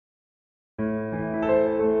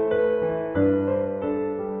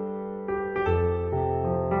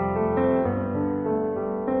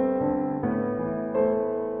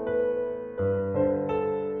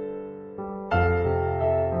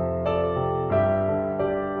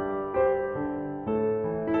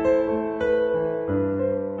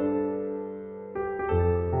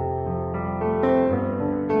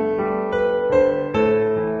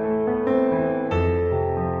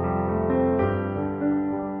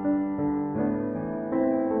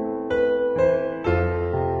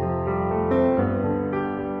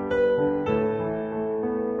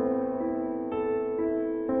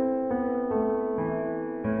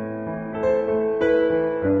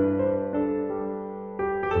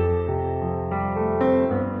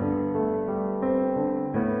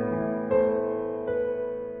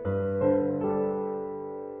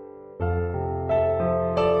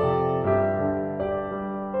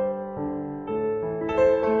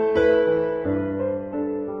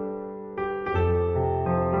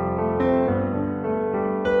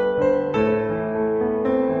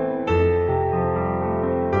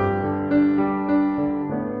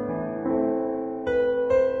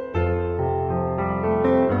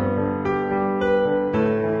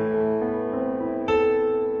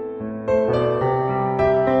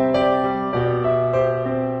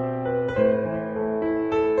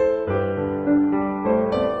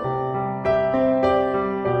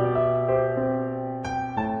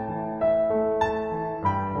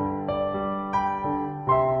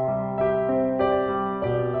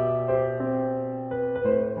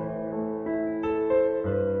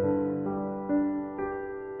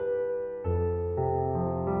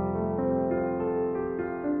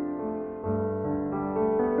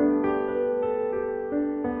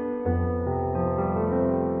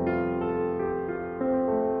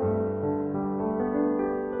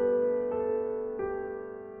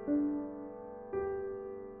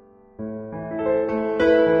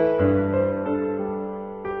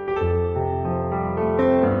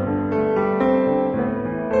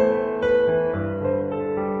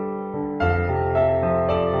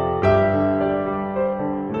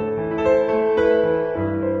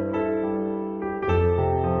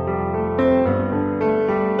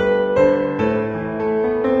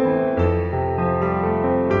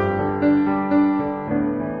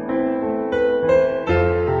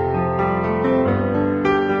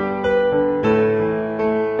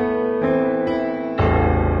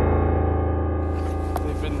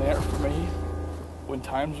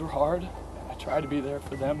try to be there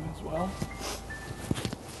for them as well.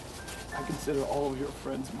 I consider all of your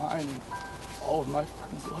friends mine, and all of my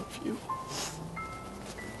friends love you.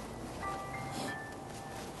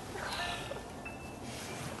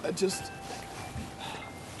 I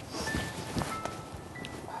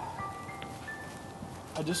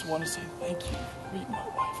just want to say thank you for being my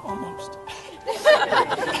wife, almost. I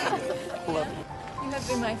love you. You have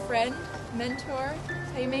been my friend, mentor,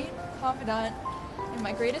 playmate, confidant, and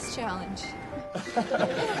my greatest challenge.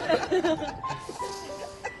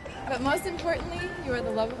 But most importantly, you are the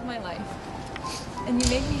love of my life. And you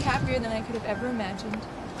make me happier than I could have ever imagined.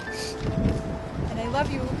 And I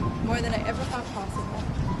love you more than I ever thought possible.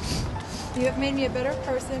 You have made me a better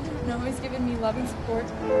person and always given me love and support.